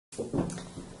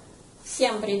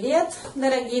Всем привет,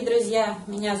 дорогие друзья!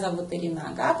 Меня зовут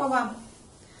Ирина Агапова.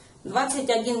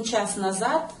 21 час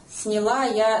назад сняла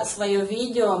я свое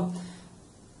видео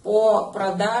по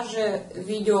продаже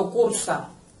видеокурса.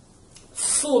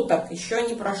 Суток еще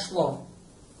не прошло.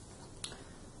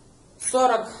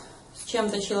 40 с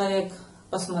чем-то человек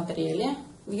посмотрели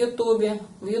в Ютубе.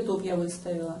 В Ютуб я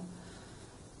выставила.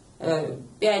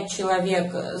 5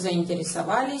 человек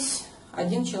заинтересовались,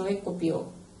 1 человек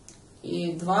купил.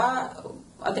 И 2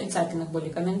 отрицательных были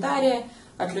комментария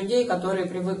от людей, которые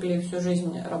привыкли всю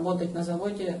жизнь работать на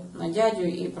заводе, на дядю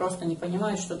и просто не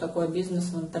понимают, что такое бизнес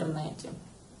в интернете.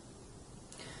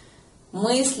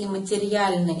 Мысли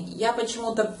материальные. Я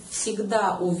почему-то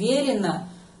всегда уверена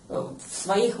в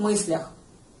своих мыслях.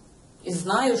 И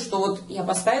знаю, что вот я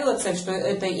поставила цель, что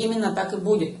это именно так и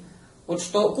будет. Вот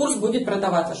что курс будет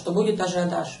продаваться, что будет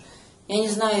ажиотаж. Я не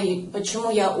знаю, почему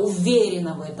я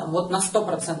уверена в этом, вот на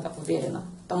 100% уверена.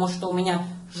 Потому что у меня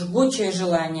жгучее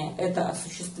желание это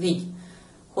осуществить.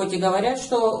 Хоть и говорят,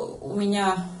 что у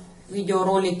меня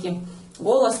видеоролики,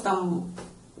 голос там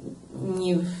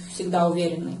не всегда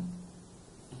уверенный.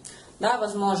 Да,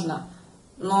 возможно,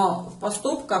 но в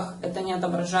поступках это не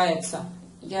отображается.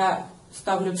 Я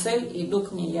ставлю цель и иду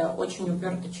к ней, я очень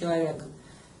упертый человек.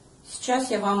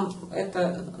 Сейчас я вам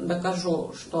это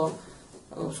докажу, что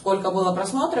сколько было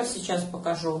просмотров, сейчас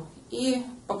покажу. И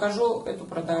покажу эту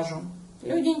продажу.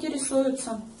 Люди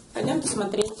интересуются. Пойдемте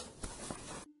смотреть.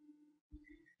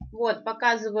 Вот,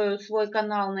 показываю свой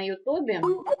канал на ютубе.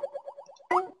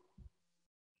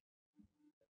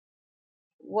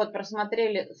 Вот,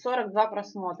 просмотрели 42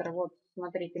 просмотра. Вот,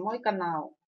 смотрите, мой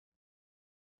канал.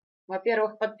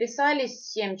 Во-первых, подписались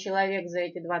 7 человек за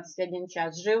эти 21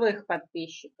 час. Живых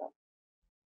подписчиков.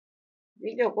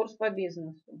 Видеокурс по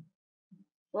бизнесу.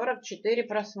 44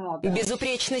 просмотра.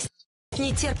 Безупречность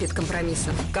не терпит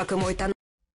компромиссов, как и мой тон.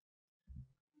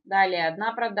 Далее,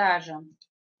 1 продажа.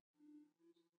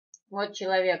 Вот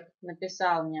человек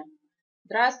написал мне.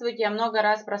 Здравствуйте, я много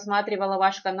раз просматривала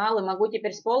ваш канал и могу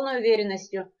теперь с полной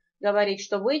уверенностью говорить,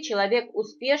 что вы человек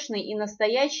успешный и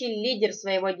настоящий лидер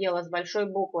своего дела с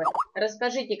большой буквы.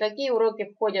 Расскажите, какие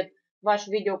уроки входят в ваш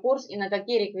видеокурс и на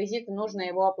какие реквизиты нужно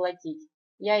его оплатить.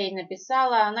 Я ей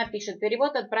написала, она пишет,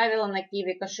 перевод отправила на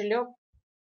Киви кошелек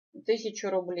 1000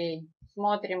 рублей.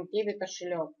 Смотрим, Киви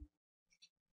кошелек.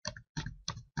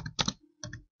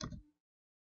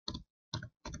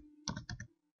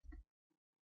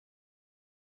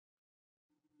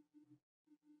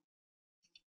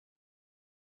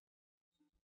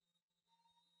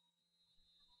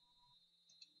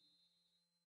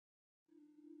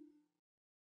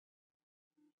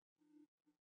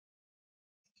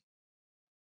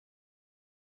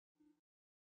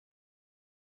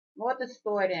 Вот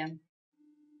история.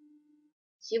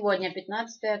 Сегодня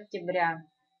 15 октября.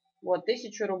 Вот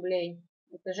 1000 рублей.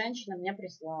 Эта женщина мне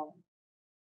прислала.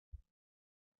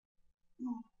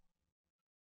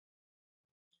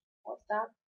 Вот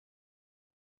так.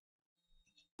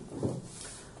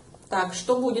 Так,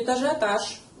 что будет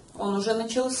ажиотаж? Он уже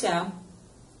начался.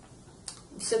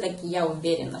 Все-таки я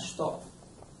уверена, что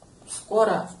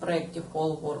скоро в проекте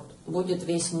Whole World будет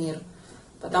весь мир.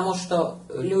 Потому что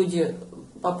люди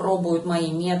попробуют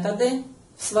мои методы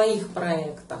в своих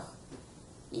проектах.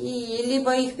 И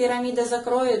либо их пирамида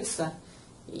закроется,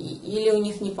 или у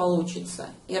них не получится.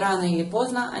 И рано или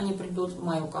поздно они придут в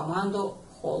мою команду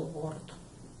Whole World.